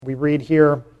We read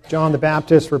here, John the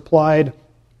Baptist replied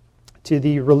to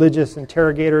the religious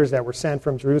interrogators that were sent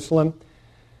from Jerusalem.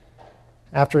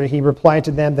 After he replied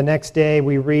to them the next day,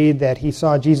 we read that he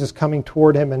saw Jesus coming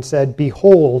toward him and said,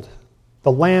 "Behold,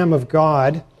 the Lamb of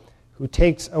God who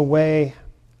takes away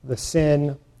the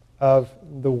sin of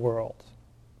the world."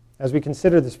 As we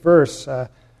consider this verse, I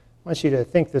want you to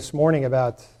think this morning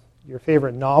about your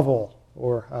favorite novel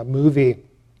or movie,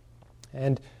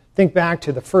 and think back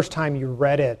to the first time you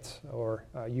read it or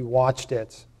you watched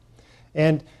it.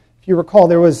 And if you recall,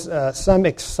 there was some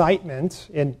excitement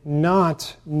in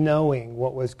not knowing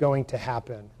what was going to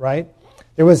happen, right?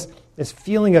 There was this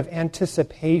feeling of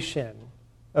anticipation,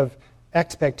 of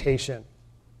expectation.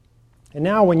 And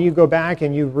now when you go back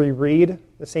and you reread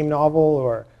the same novel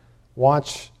or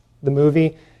watch the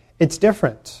movie, it's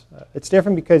different. It's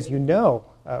different because you know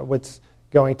what's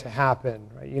going to happen,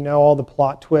 right? You know all the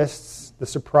plot twists, the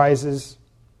surprises.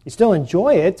 You still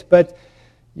enjoy it, but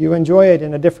you enjoy it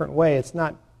in a different way. It's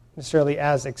not necessarily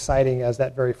as exciting as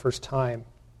that very first time.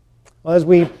 Well, as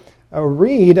we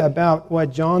read about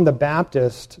what John the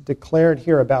Baptist declared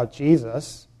here about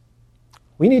Jesus,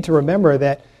 we need to remember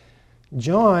that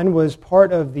John was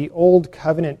part of the Old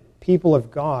Covenant people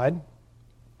of God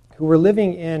who were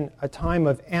living in a time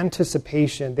of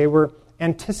anticipation. They were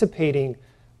anticipating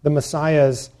the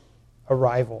Messiah's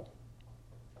arrival.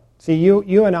 See,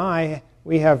 you and I,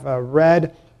 we have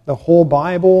read the whole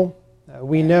Bible.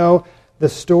 We know the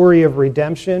story of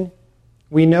redemption.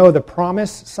 We know the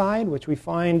promise side, which we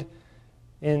find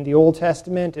in the Old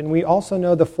Testament, and we also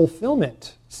know the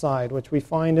fulfillment side, which we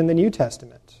find in the New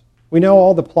Testament. We know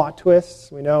all the plot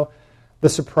twists. We know the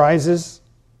surprises.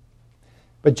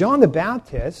 But John the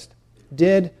Baptist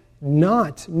did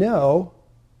not know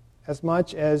as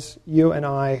much as you and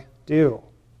I do.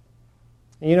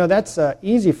 And you know, that's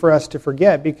easy for us to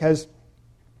forget because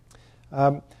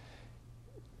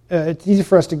it's easy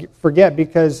for us to forget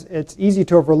because it's easy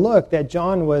to overlook that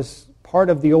John was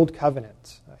part of the Old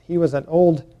Covenant. He was an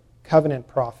Old Covenant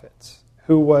prophet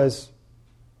who was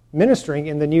ministering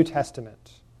in the New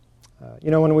Testament.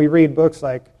 When we read books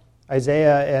like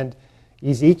Isaiah and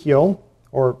Ezekiel,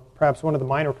 or perhaps one of the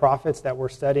minor prophets that we're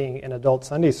studying in adult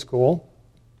Sunday school,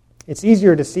 it's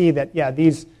easier to see that,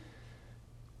 these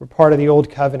were part of the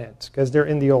Old Covenant because they're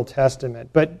in the Old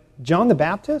Testament. But John the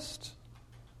Baptist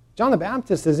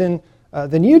is in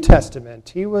the New Testament.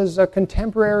 He was a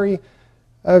contemporary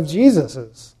of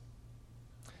Jesus's.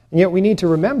 And yet we need to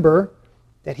remember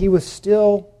that he was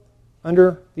still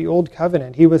under the Old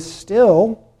Covenant. He was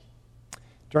still,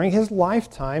 during his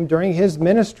lifetime, during his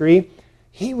ministry,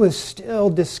 he was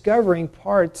still discovering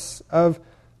parts of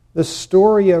the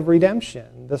story of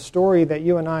redemption, the story that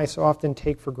you and I so often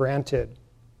take for granted,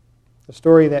 the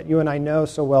story that you and I know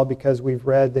so well because we've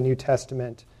read the New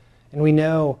Testament, and we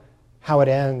know how it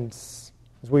ends.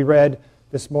 As we read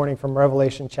this morning from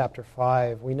Revelation chapter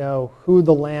 5, we know who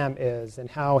the Lamb is and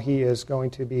how he is going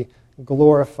to be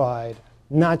glorified,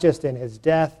 not just in his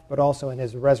death, but also in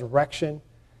his resurrection,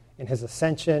 in his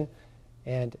ascension,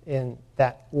 and in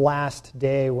that last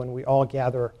day when we all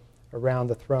gather around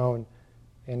the throne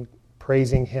and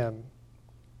praising him.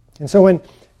 And so when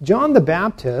John the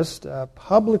Baptist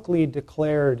publicly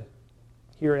declared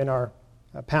here in our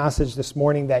passage this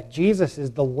morning that Jesus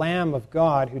is the Lamb of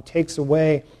God who takes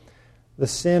away the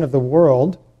sin of the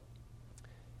world,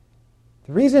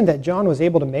 the reason that John was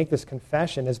able to make this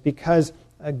confession is because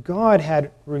God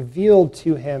had revealed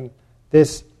to him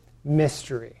this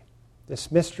mystery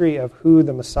of who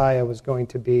the Messiah was going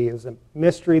to be. It was a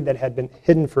mystery that had been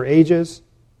hidden for ages,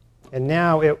 and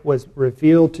now it was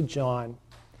revealed to John.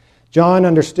 John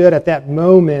understood at that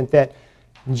moment that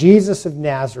Jesus of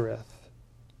Nazareth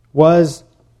was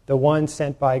the one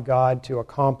sent by God to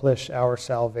accomplish our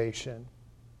salvation.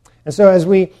 And so as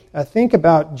we think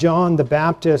about John the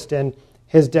Baptist and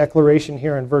his declaration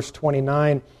here in verse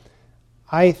 29,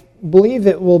 I believe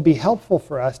it will be helpful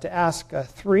for us to ask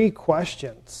 3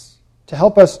 questions to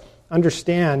help us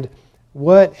understand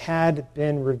what had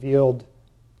been revealed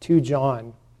to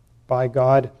John by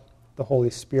God the Holy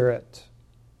Spirit.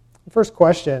 The first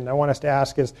question I want us to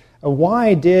ask is,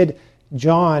 why did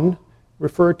John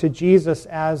refer to Jesus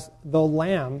as the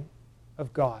Lamb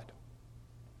of God?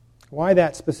 Why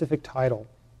that specific title?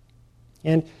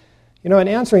 And, in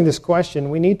answering this question,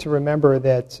 we need to remember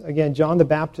that, again, John the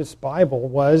Baptist's Bible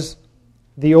was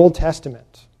the Old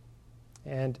Testament.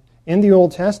 And in the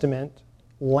Old Testament,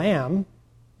 lamb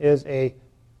is a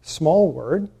small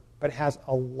word, but has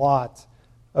a lot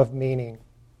of meaning.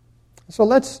 So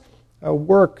let's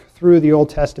work through the Old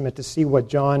Testament to see what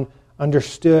John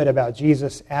understood about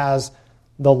Jesus as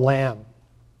the Lamb.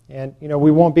 And,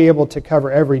 we won't be able to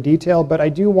cover every detail, but I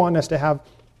do want us to have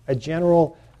a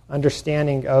general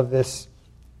understanding of this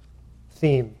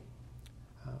theme.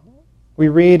 We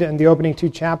read in the opening 2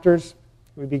 chapters.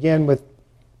 We begin with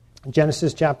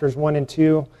Genesis chapters 1 and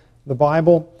 2, the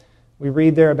Bible. We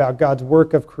read there about God's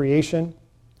work of creation,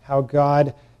 how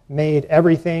God made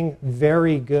everything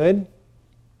very good,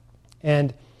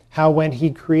 and how when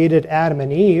he created Adam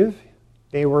and Eve,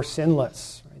 they were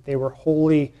sinless. Right? They were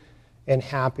holy and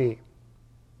happy.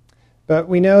 But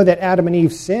we know that Adam and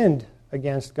Eve sinned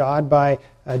against God by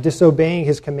disobeying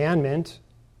his commandment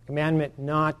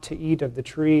not to eat of the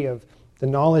tree of the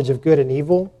knowledge of good and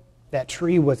evil. That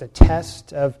tree was a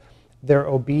test of their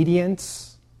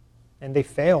obedience, and they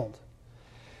failed.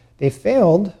 They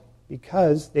failed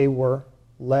because they were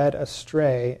led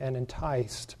astray and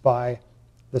enticed by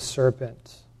the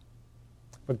serpent.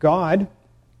 But God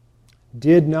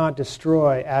did not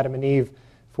destroy Adam and Eve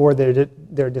for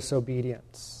their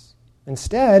disobedience.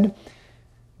 Instead,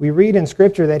 we read in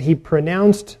Scripture that he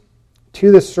pronounced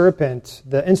to the serpent,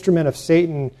 the instrument of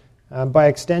Satan, by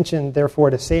extension, therefore,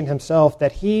 to Satan himself,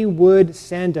 that he would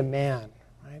send a man.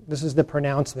 Right? This is the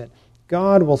pronouncement.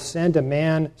 God will send a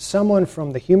man, someone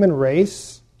from the human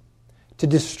race, to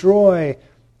destroy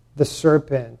the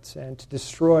serpent and to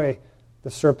destroy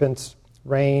the serpent's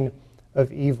reign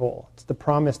of evil. It's the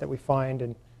promise that we find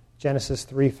in Genesis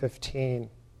 3:15.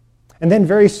 And then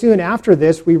very soon after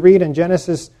this, we read in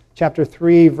Genesis chapter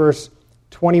 3, verse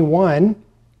 21,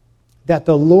 that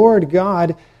the Lord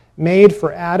God made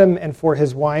for Adam and for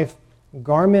his wife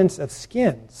garments of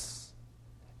skins,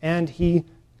 and he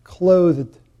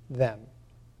clothed them.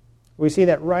 We see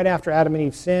that right after Adam and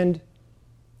Eve sinned,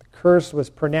 the curse was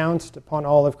pronounced upon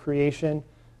all of creation.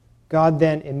 God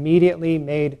then immediately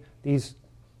made these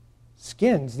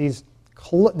skins, this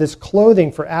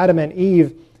clothing for Adam and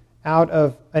Eve out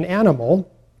of an animal,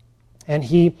 and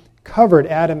he covered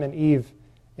Adam and Eve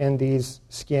in these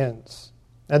skins.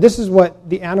 Now, this is what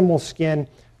the animal skin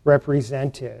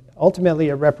represented. Ultimately,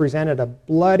 it represented a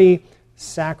bloody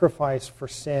sacrifice for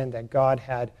sin that God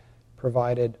had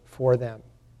provided for them.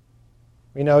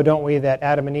 We know, don't we, that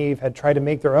Adam and Eve had tried to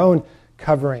make their own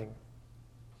covering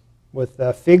with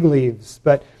fig leaves,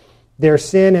 but their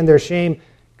sin and their shame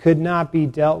could not be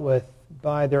dealt with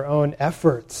by their own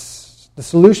efforts. The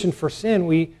solution for sin,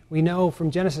 we know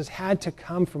from Genesis, had to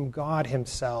come from God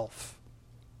himself.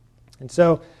 And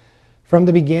so, from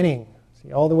the beginning,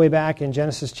 all the way back in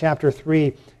Genesis chapter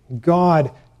 3,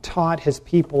 God taught his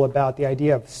people about the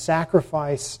idea of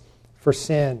sacrifice for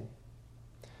sin.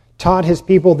 Taught his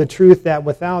people the truth that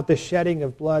without the shedding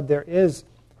of blood, there is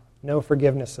no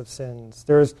forgiveness of sins.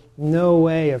 There is no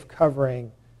way of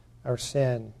covering our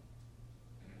sin.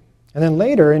 And then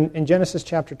later in Genesis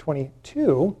chapter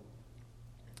 22,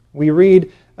 we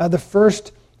read the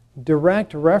first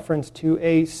direct reference to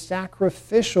a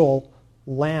sacrificial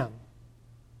lamb.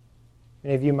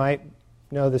 Many of you might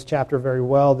know this chapter very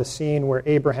well, the scene where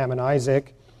Abraham and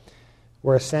Isaac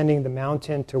were ascending the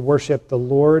mountain to worship the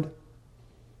Lord.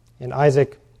 And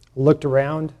Isaac looked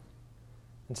around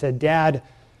and said, "Dad,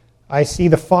 I see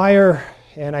the fire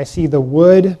and I see the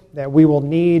wood that we will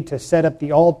need to set up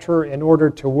the altar in order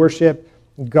to worship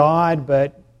God,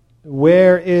 but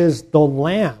where is the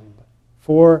lamb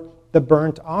for the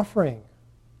burnt offering?"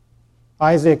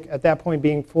 Isaac, at that point,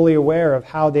 being fully aware of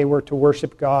how they were to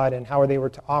worship God and how they were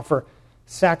to offer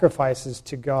sacrifices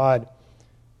to God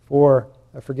for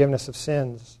the forgiveness of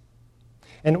sins.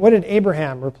 And what did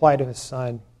Abraham reply to his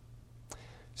son? He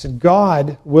said,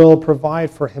 "God will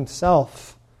provide for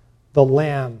himself the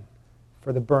lamb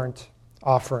for the burnt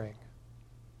offering."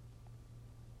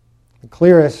 The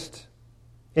clearest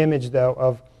image, though,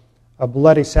 of a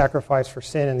bloody sacrifice for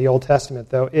sin in the Old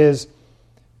Testament, though, is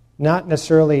not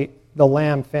necessarily the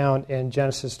lamb found in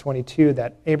Genesis 22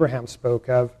 that Abraham spoke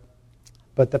of,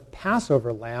 but the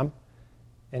Passover lamb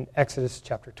in Exodus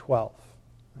chapter 12.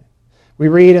 We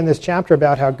read in this chapter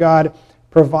about how God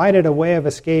provided a way of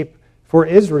escape for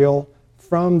Israel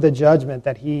from the judgment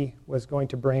that he was going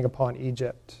to bring upon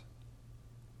Egypt.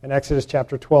 In Exodus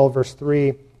chapter 12, verse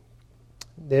 3,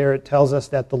 there it tells us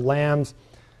that the lambs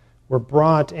were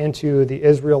brought into the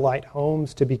Israelite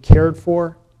homes to be cared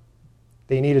for.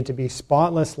 They needed to be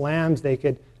spotless lambs. They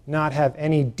could not have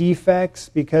any defects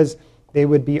because they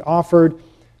would be offered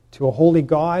to a holy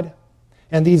God.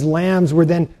 And these lambs were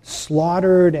then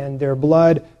slaughtered and their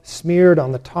blood smeared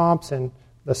on the tops and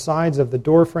the sides of the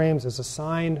door frames as a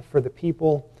sign for the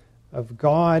people of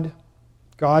God.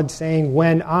 God saying,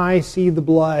 "When I see the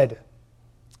blood,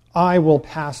 I will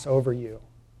pass over you."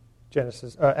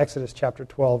 Exodus chapter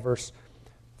 12, verse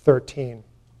 13.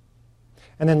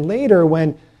 And then later,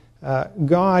 when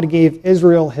God gave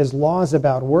Israel his laws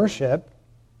about worship,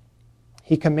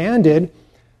 he commanded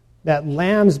that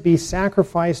lambs be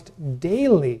sacrificed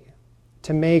daily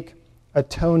to make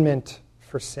atonement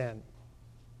for sin.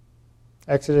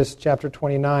 Exodus chapter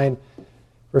 29,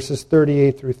 verses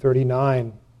 38 through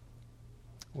 39.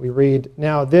 We read,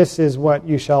 "Now this is what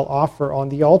you shall offer on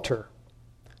the altar: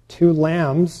 2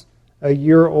 lambs, a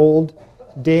year old,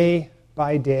 day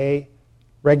by day,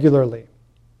 regularly.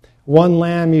 1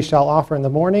 lamb you shall offer in the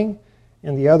morning,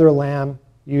 and the other lamb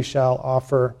you shall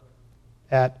offer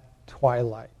at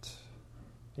twilight."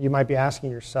 You might be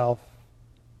asking yourself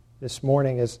this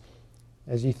morning as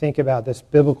you think about this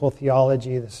biblical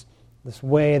theology, this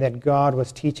way that God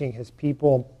was teaching his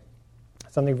people,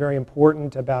 something very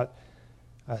important about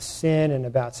sin and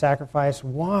about sacrifice.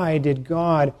 Why did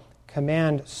God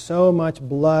command so much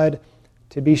blood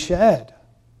to be shed?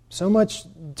 So much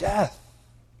death?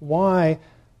 Why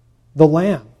the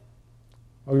lamb?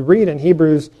 Well, we read in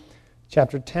Hebrews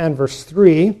chapter 10, verse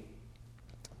 3,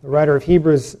 the writer of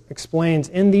Hebrews explains,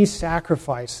 in these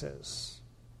sacrifices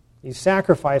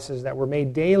that were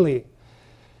made daily,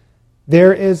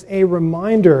 there is a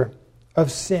reminder of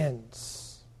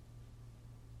sins.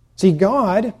 See,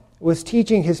 God was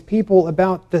teaching his people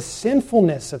about the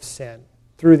sinfulness of sin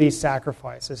through these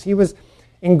sacrifices. He was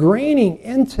ingraining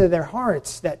into their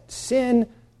hearts that sin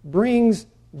brings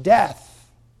death.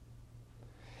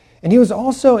 And he was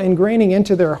also ingraining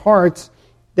into their hearts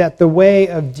that the way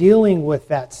of dealing with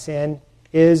that sin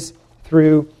is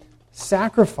through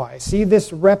sacrifice. See,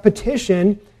 this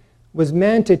repetition was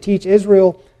meant to teach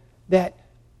Israel that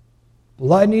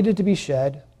blood needed to be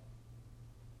shed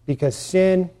because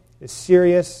sin is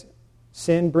serious.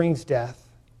 Sin brings death.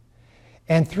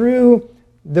 And through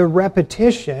the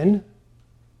repetition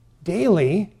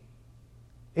daily,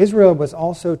 Israel was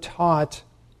also taught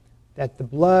that the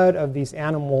blood of these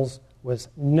animals was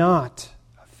not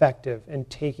effective in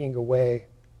taking away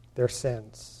their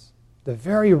sins. The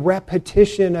very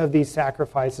repetition of these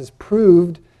sacrifices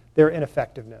proved their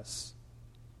ineffectiveness.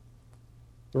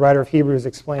 The writer of Hebrews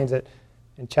explains it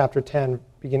in chapter 10,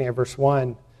 beginning at verse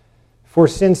 1. "For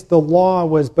since the law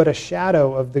was but a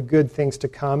shadow of the good things to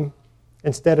come,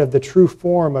 instead of the true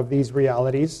form of these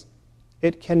realities,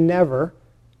 it can never,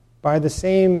 by the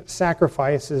same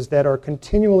sacrifices that are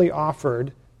continually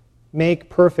offered, make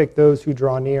perfect those who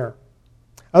draw near.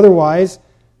 Otherwise,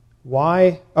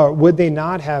 why would they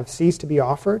not have ceased to be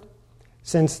offered,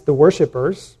 since the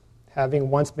worshippers, having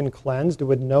once been cleansed,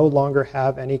 would no longer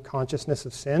have any consciousness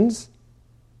of sins?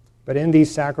 But in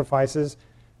these sacrifices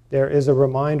there is a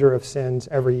reminder of sins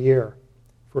every year,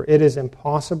 for it is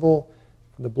impossible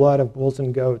for the blood of bulls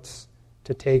and goats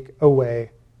to take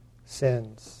away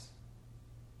sins."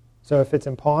 So if it's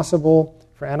impossible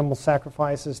for animal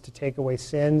sacrifices to take away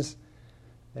sins,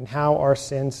 then how are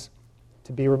sins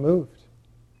to be removed?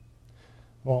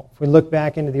 Well, if we look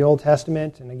back into the Old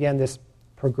Testament, and again, this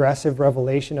progressive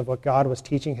revelation of what God was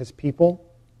teaching his people,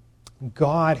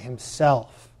 God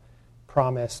himself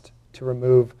promised to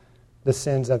remove the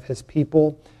sins of his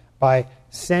people by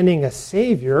sending a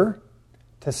Savior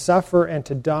to suffer and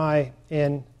to die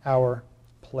in our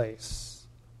place.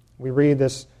 We read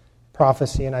this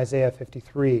prophecy in Isaiah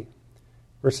 53,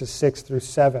 verses 6 through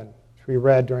 7, which we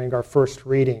read during our first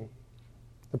reading.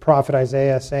 The prophet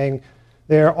Isaiah saying,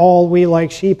 "There all we like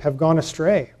sheep have gone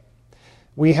astray.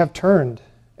 We have turned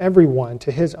everyone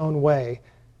to his own way,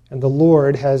 and the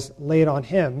Lord has laid on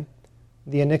him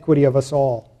the iniquity of us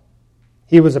all.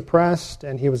 He was oppressed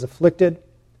and he was afflicted,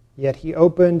 yet he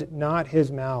opened not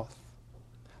his mouth.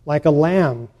 Like a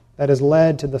lamb that is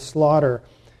led to the slaughter,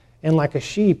 and like a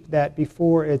sheep that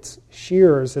before its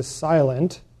shearers is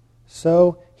silent,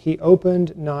 so he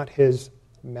opened not his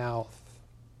mouth."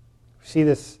 We see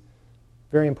this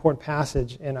very important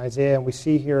passage in Isaiah, and we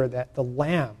see here that the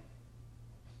lamb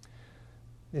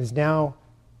is now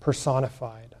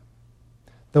personified.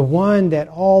 The one that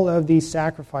all of these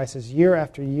sacrifices year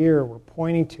after year were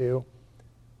pointing to,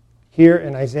 here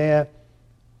in Isaiah,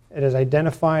 it is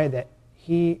identified that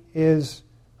he is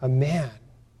a man.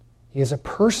 He is a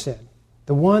person,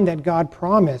 the one that God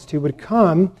promised who would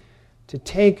come to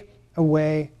take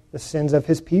away the sins of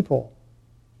his people.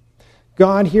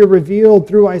 God here revealed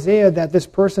through Isaiah that this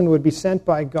person would be sent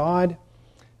by God.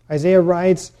 Isaiah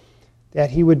writes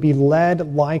that he would be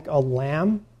led like a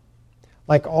lamb,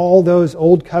 like all those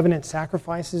old covenant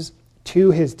sacrifices,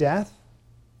 to his death.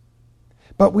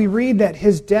 But we read that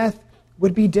his death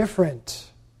would be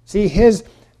different. See, his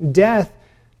death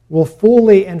will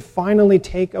fully and finally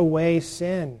take away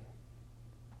sin.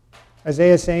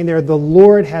 Isaiah is saying there, the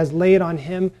Lord has laid on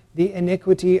him the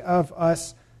iniquity of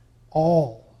us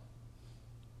all.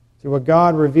 See, what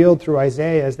God revealed through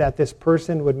Isaiah is that this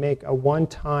person would make a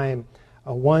one-time,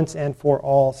 a once and for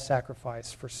all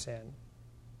sacrifice for sin.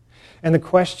 And the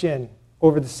question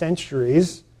over the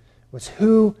centuries was,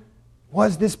 who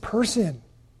was this person?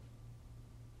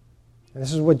 And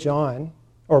this is what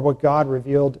God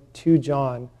revealed to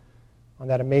John on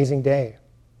that amazing day.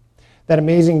 That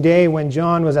amazing day when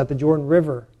John was at the Jordan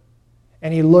River,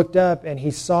 and he looked up and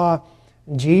he saw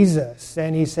Jesus,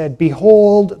 and he said,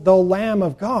 "Behold the Lamb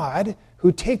of God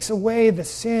who takes away the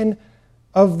sin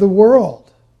of the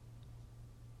world."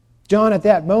 John, at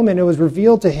that moment, it was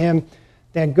revealed to him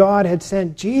that God had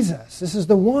sent Jesus. This is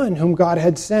the one whom God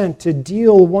had sent to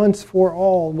deal once for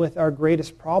all with our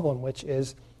greatest problem, which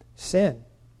is sin.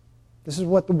 This is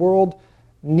what the world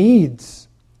needs.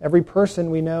 Every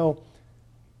person we know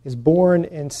is born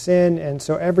in sin, and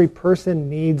so every person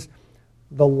needs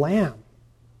the Lamb.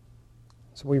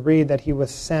 So we read that he was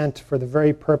sent for the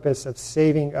very purpose of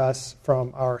saving us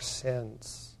from our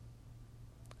sins.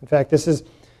 In fact, this is,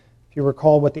 if you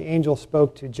recall, what the angel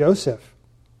spoke to Joseph.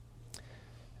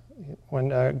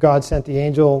 When God sent the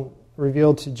angel,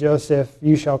 revealed to Joseph,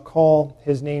 "You shall call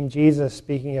his name Jesus,"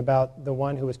 speaking about the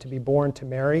one who was to be born to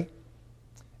Mary.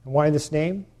 And why this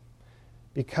name?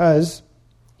 Because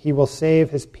he will save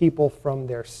his people from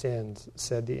their sins,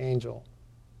 said the angel.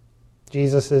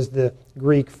 Jesus is the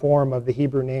Greek form of the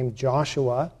Hebrew name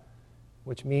Joshua,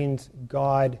 which means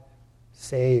God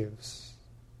saves.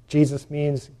 Jesus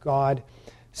means God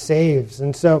saves.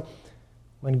 And so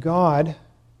when God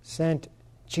sent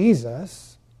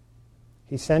Jesus,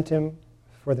 he sent him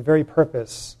for the very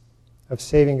purpose of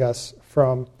saving us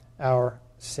from our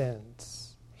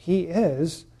sins. He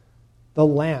is the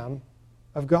Lamb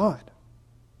of God.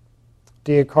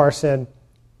 D.A. Carson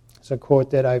is a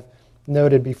quote that I've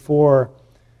noted before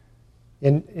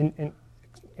in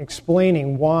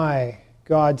explaining why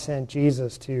God sent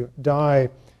Jesus to die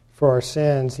for our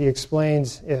sins. He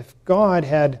explains, if God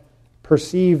had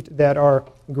perceived that our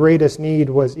greatest need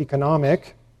was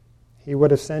economic, he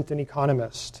would have sent an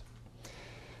economist.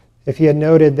 If he had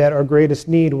noted that our greatest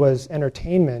need was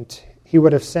entertainment, he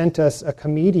would have sent us a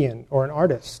comedian or an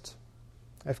artist.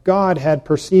 If God had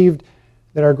perceived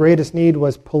that our greatest need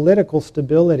was political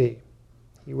stability,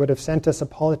 he would have sent us a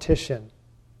politician.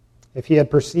 If he had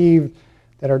perceived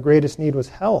that our greatest need was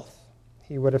health,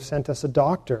 he would have sent us a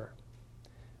doctor.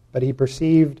 But he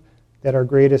perceived that our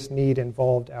greatest need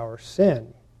involved our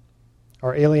sin,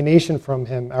 our alienation from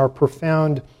him, our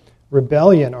profound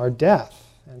rebellion, our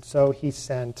death. And so he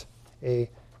sent a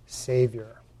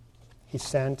Savior. He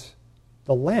sent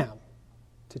the Lamb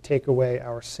to take away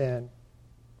our sin.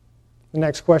 The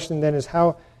next question then is,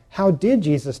 how did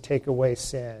Jesus take away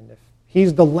sin? If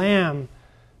he's the Lamb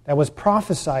that was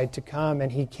prophesied to come,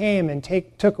 and he came and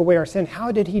took away our sin,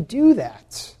 how did he do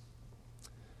that?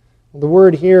 Well, the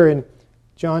word here in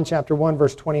John chapter 1,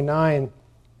 verse 29,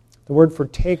 the word for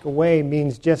take away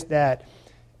means just that.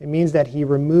 It means that he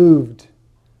removed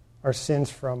our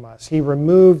sins from us. He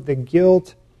removed the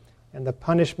guilt and the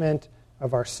punishment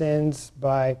of our sins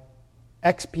by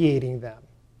expiating them,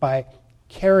 by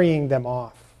carrying them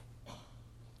off.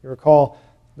 You recall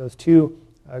those two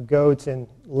goats in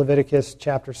Leviticus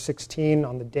chapter 16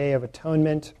 on the Day of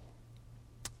Atonement.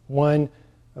 One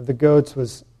of the goats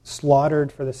was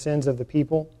slaughtered for the sins of the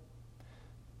people,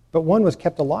 but one was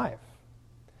kept alive.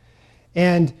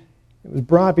 And it was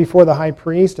brought before the high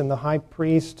priest, and the high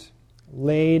priest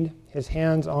laid his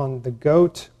hands on the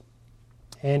goat,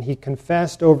 and he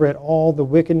confessed over it all the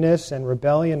wickedness and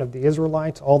rebellion of the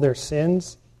Israelites, all their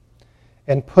sins,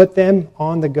 and put them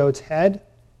on the goat's head.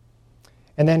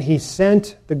 And then he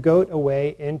sent the goat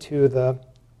away into the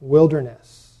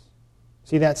wilderness.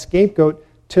 See, that scapegoat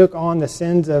took on the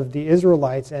sins of the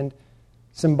Israelites and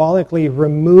symbolically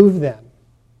removed them.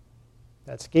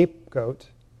 That scapegoat,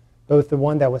 both the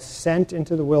one that was sent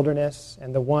into the wilderness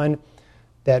and the one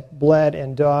that bled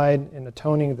and died in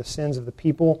atoning the sins of the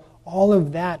people, all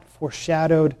of that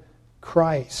foreshadowed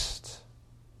Christ.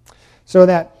 So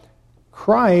that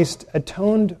Christ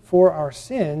atoned for our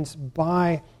sins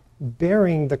by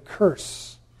bearing the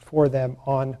curse for them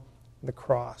on the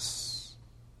cross.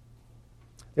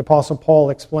 The Apostle Paul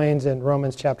explains in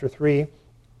Romans chapter 3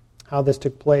 how this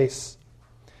took place.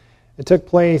 It took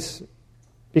place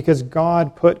because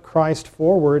God put Christ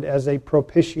forward as a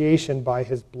propitiation by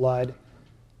his blood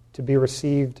to be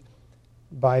received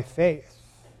by faith.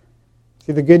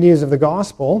 See, the good news of the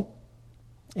gospel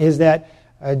is that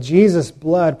Jesus'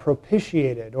 blood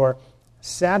propitiated or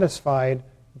satisfied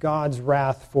God's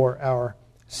wrath for our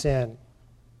sin.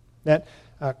 That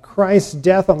Christ's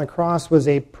death on the cross was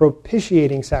a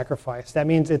propitiating sacrifice. That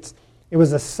means it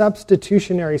was a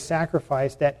substitutionary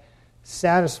sacrifice that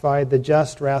satisfied the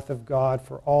just wrath of God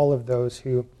for all of those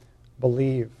who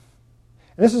believe.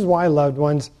 And this is why, loved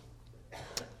ones,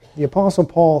 the Apostle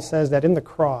Paul says that in the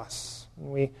cross,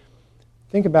 when we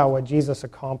think about what Jesus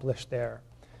accomplished there,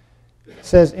 it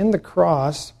says in the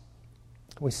cross,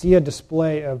 we see a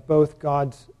display of both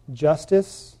God's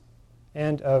justice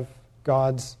and of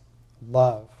God's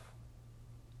love.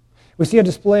 We see a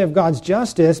display of God's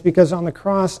justice because on the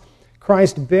cross,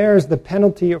 Christ bears the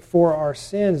penalty for our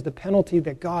sins, the penalty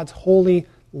that God's holy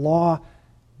law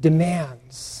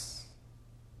demands.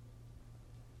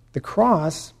 The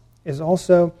cross is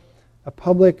also a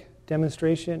public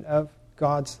demonstration of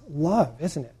God's love,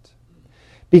 isn't it?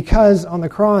 Because on the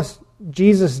cross,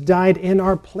 Jesus died in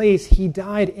our place. He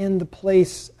died in the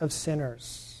place of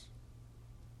sinners.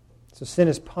 So sin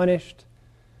is punished,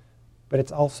 but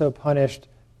it's also punished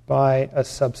by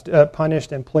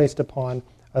punished and placed upon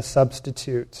a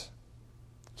substitute.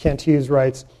 Kent Hughes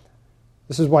writes,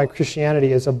 "This is why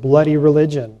Christianity is a bloody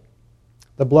religion.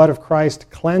 The blood of Christ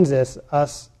cleanses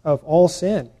us of all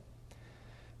sin.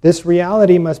 This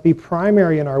reality must be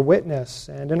primary in our witness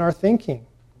and in our thinking.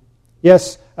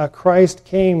 Yes, Christ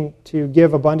came to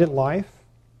give abundant life.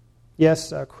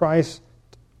 Yes, Christ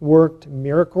worked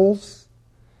miracles.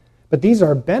 But these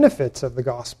are benefits of the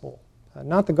gospel,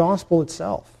 not the gospel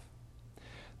itself.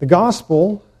 The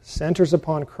gospel centers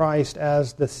upon Christ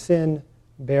as the sin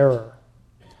bearer,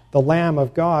 the Lamb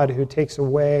of God who takes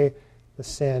away the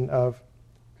sin of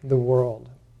the world."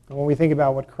 And when we think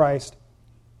about what Christ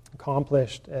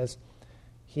accomplished as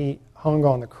he hung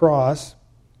on the cross,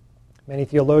 many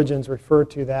theologians refer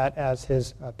to that as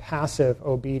his passive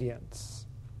obedience.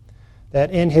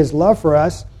 That in his love for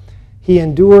us, he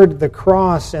endured the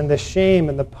cross and the shame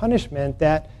and the punishment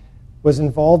that was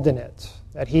involved in it.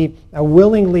 That he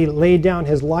willingly laid down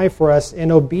his life for us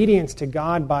in obedience to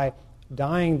God by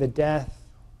dying the death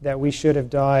that we should have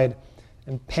died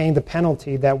and paying the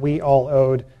penalty that we all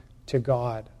owed to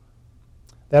God.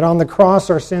 That on the cross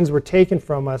our sins were taken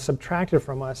from us, subtracted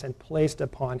from us, and placed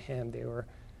upon him. They were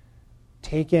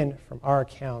taken from our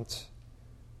account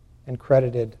and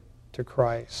credited to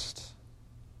Christ.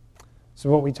 So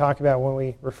what we talk about when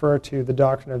we refer to the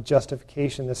doctrine of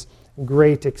justification, this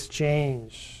great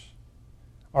exchange,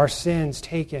 our sins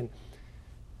taken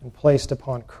and placed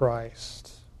upon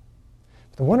Christ.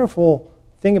 The wonderful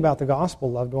thing about the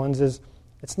gospel, loved ones, is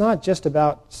it's not just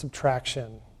about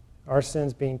subtraction, our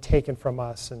sins being taken from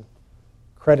us and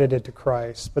credited to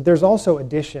Christ, but there's also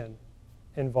addition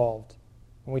involved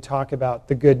when we talk about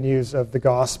the good news of the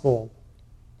gospel.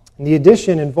 And the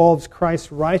addition involves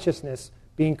Christ's righteousness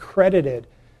being credited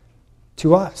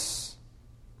to us.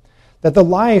 That the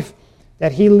life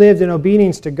that he lived in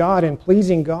obedience to God and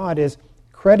pleasing God is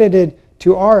credited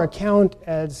to our account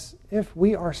as if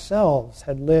we ourselves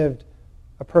had lived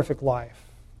a perfect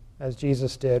life, as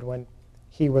Jesus did when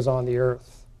he was on the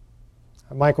earth.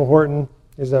 Michael Horton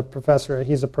is a professor.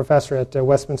 He's a professor at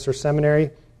Westminster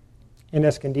Seminary in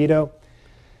Escondido.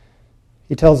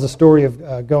 He tells the story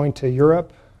of going to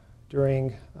Europe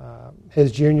during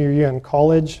his junior year in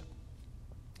college,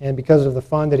 and because of the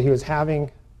fun that he was having,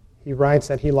 he writes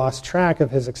that he lost track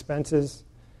of his expenses,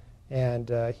 and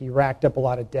he racked up a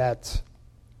lot of debt.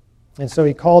 And so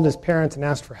he called his parents and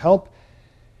asked for help.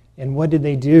 And what did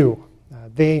they do?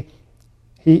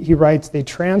 He writes, they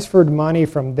transferred money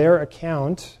from their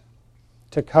account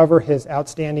to cover his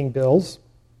outstanding bills,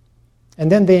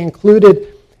 and then they included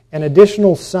an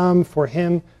additional sum for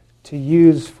him to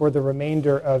use for the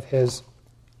remainder of his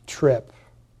trip.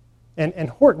 And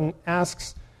Horton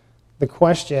asks the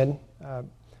question,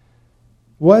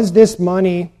 was this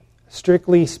money,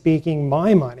 strictly speaking,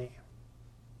 my money?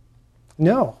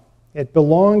 No, it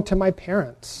belonged to my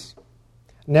parents.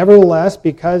 Nevertheless,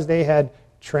 because they had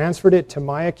transferred it to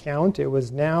my account, it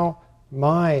was now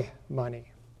my money.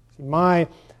 My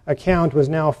account was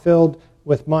now filled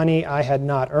with money I had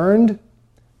not earned,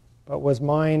 but was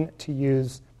mine to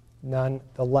use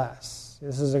nonetheless.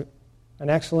 This is an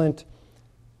excellent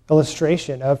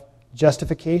illustration of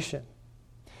justification.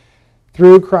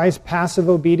 Through Christ's passive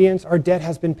obedience, our debt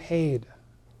has been paid.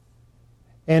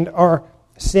 And our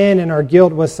sin and our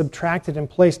guilt was subtracted and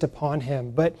placed upon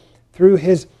him. But through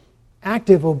his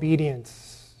active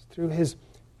obedience, through his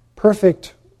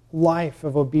perfect life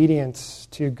of obedience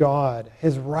to God,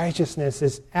 his righteousness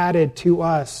is added to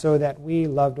us so that we,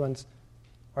 loved ones,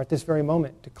 are at this very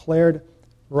moment declared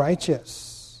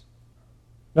righteous.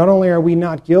 Not only are we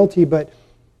not guilty, but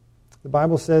the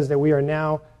Bible says that we are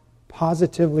now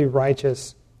positively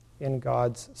righteous in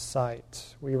God's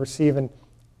sight. We receive an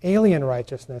alien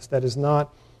righteousness that is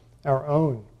not our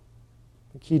own.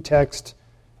 The key text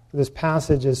this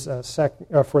passage is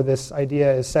for this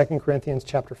idea is 2 Corinthians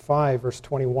chapter 5, verse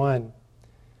 21,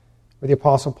 where the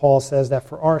Apostle Paul says that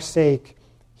for our sake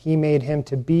he made him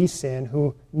to be sin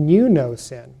who knew no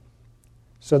sin,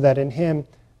 so that in him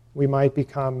we might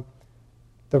become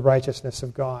the righteousness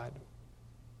of God.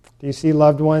 Do you see,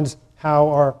 loved ones, how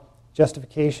our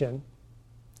justification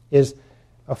is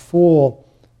a full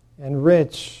and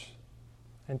rich,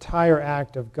 entire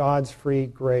act of God's free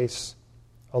grace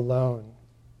alone?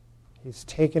 He's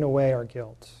taken away our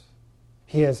guilt.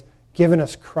 He has given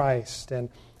us Christ and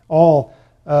all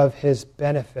of his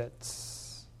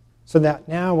benefits, so that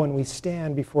now when we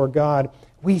stand before God,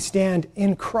 we stand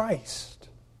in Christ,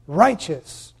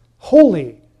 righteous,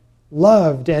 holy,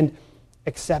 loved, and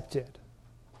accepted.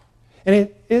 And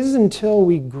it is until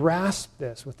we grasp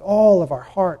this with all of our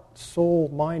heart, soul,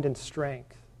 mind, and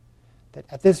strength that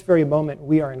at this very moment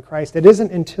we are in Christ. It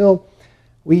isn't until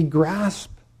we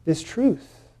grasp this truth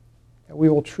that we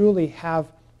will truly have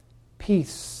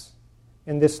peace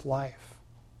in this life.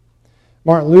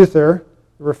 Martin Luther,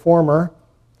 the reformer,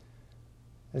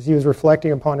 as he was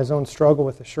reflecting upon his own struggle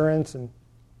with assurance and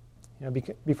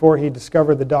before he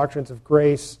discovered the doctrines of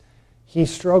grace, he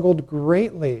struggled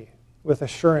greatly with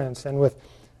assurance and with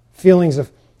feelings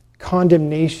of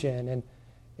condemnation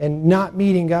and not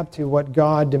meeting up to what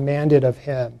God demanded of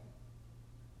him.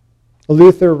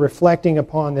 Luther, reflecting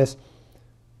upon this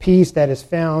peace that is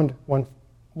found when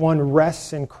one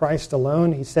rests in Christ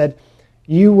alone, he said,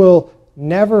 "You will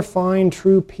never find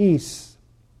true peace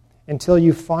until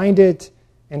you find it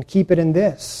and keep it in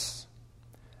this,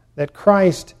 that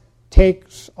Christ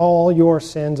takes all your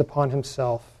sins upon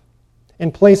himself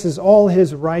and places all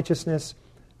his righteousness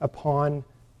upon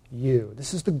you."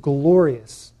 This is the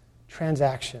glorious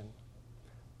transaction.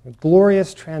 A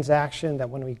glorious transaction that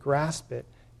when we grasp it,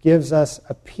 gives us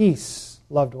a peace,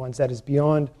 loved ones, that is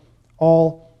beyond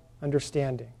all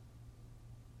understanding.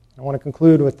 I want to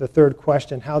conclude with the third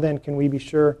question. How then can we be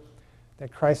sure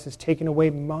that Christ has taken away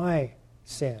my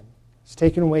sin? He's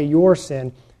taken away your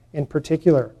sin in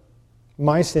particular,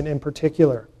 my sin in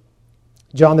particular.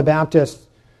 John the Baptist,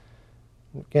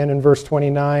 again in verse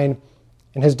 29,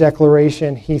 in his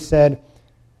declaration, he said,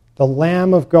 "The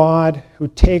Lamb of God who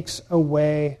takes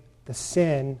away the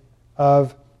sin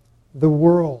of the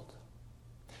world."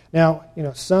 Now,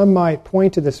 some might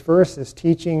point to this verse as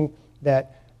teaching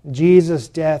that Jesus'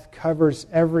 death covers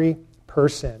every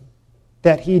person,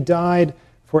 that he died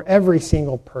for every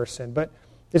single person. But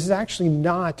this is actually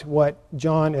not what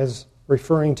John is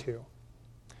referring to.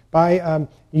 By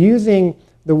using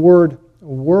the word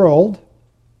world,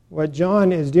 what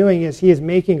John is doing is he is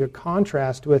making a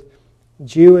contrast with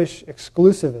Jewish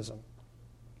exclusivism,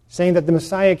 saying that the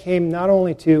Messiah came not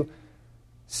only to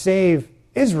save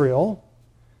Israel,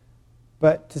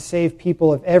 but to save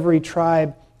people of every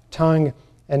tribe, tongue,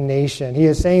 and nation. He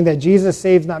is saying that Jesus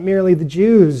saves not merely the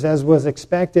Jews, as was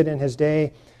expected in his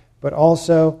day, but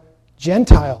also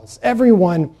Gentiles,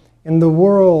 everyone in the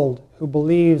world who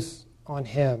believes on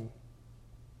him.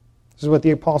 This is what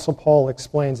the Apostle Paul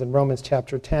explains in Romans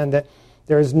chapter 10, that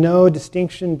there is no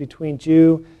distinction between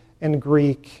Jew and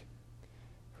Greek,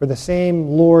 for the same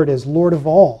Lord is Lord of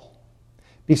all,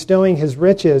 bestowing his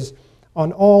riches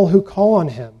on all who call on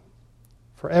him.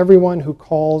 For everyone who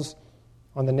calls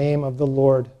on the name of the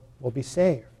Lord will be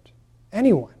saved.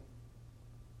 Anyone,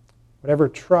 whatever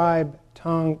tribe,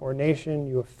 tongue, or nation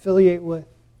you affiliate with,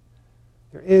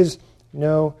 there is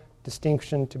no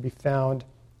distinction to be found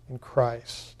in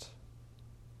Christ.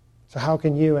 So how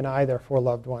can you and I, therefore,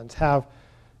 loved ones, have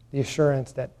the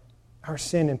assurance that our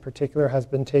sin in particular has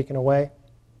been taken away?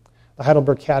 The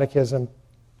Heidelberg Catechism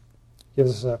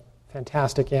gives us a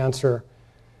fantastic answer.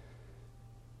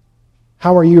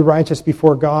 How are you righteous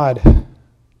before God?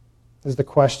 Is the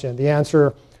question. The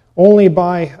answer, only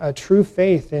by a true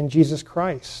faith in Jesus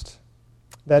Christ.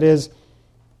 That is,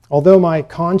 although my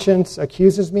conscience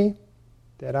accuses me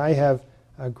that I have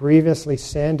grievously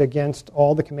sinned against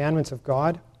all the commandments of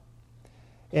God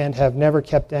and have never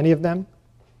kept any of them,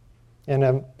 and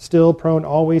am still prone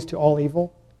always to all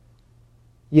evil,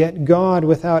 yet God,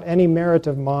 without any merit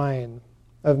of mine,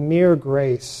 of mere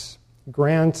grace,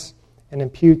 grants and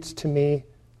imputes to me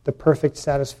the perfect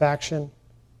satisfaction,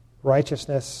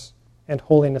 righteousness, and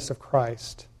holiness of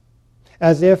Christ,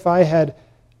 as if I had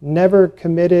never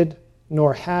committed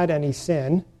nor had any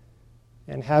sin,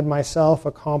 and had myself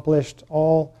accomplished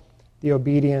all the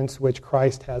obedience which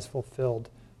Christ has fulfilled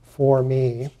for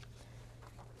me,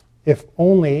 if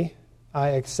only I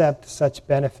accept such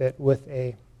benefit with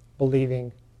a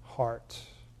believing heart.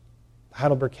 The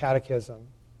Heidelberg Catechism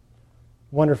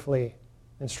wonderfully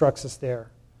instructs us there.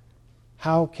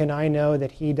 How can I know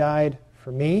that he died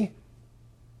for me,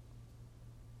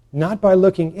 not by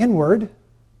looking inward,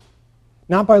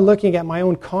 not by looking at my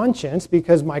own conscience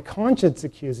because my conscience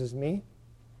accuses me,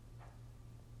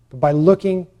 but by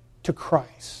looking to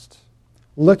Christ,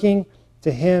 looking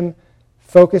to Him,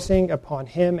 focusing upon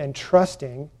Him and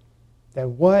trusting that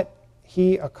what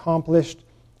He accomplished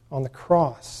on the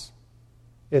cross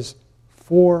is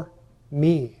for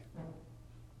me.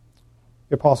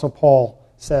 The Apostle Paul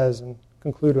says, and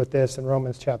conclude with this in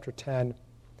Romans chapter 10,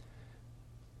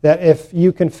 that if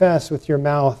you confess with your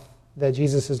mouth that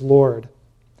Jesus is Lord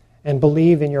and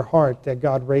believe in your heart that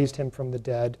God raised Him from the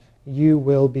dead, you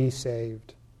will be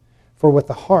saved. For with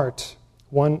the heart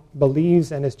one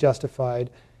believes and is justified,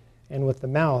 and with the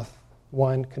mouth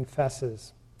one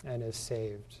confesses and is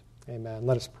saved. Amen.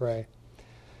 Let us pray.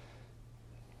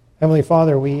 Heavenly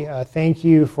Father, we thank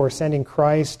You for sending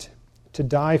Christ to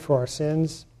die for our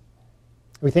sins.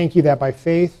 We thank You that by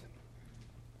faith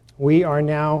we are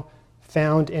now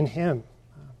found in Him,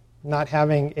 not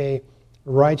having a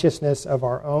righteousness of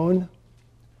our own,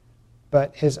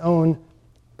 but His own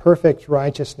perfect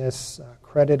righteousness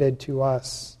credited to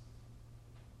us.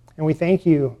 And we thank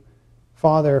You,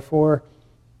 Father, for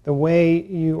the way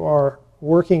You are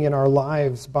working in our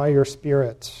lives by Your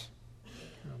Spirit,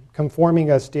 conforming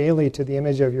us daily to the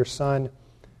image of Your Son,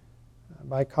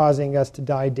 by causing us to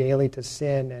die daily to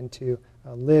sin and to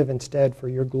live instead for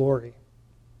Your glory.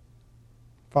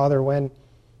 Father, when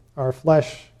our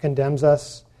flesh condemns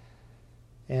us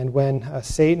and when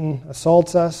Satan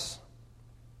assaults us,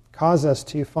 cause us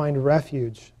to find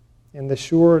refuge in the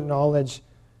sure knowledge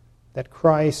that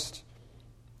Christ,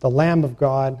 the Lamb of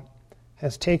God,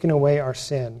 has taken away our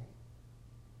sin,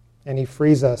 and He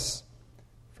frees us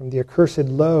from the accursed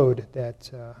load that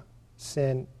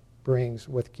sin brings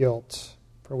with guilt.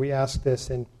 For we ask this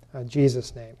in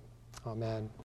Jesus' name. Amen.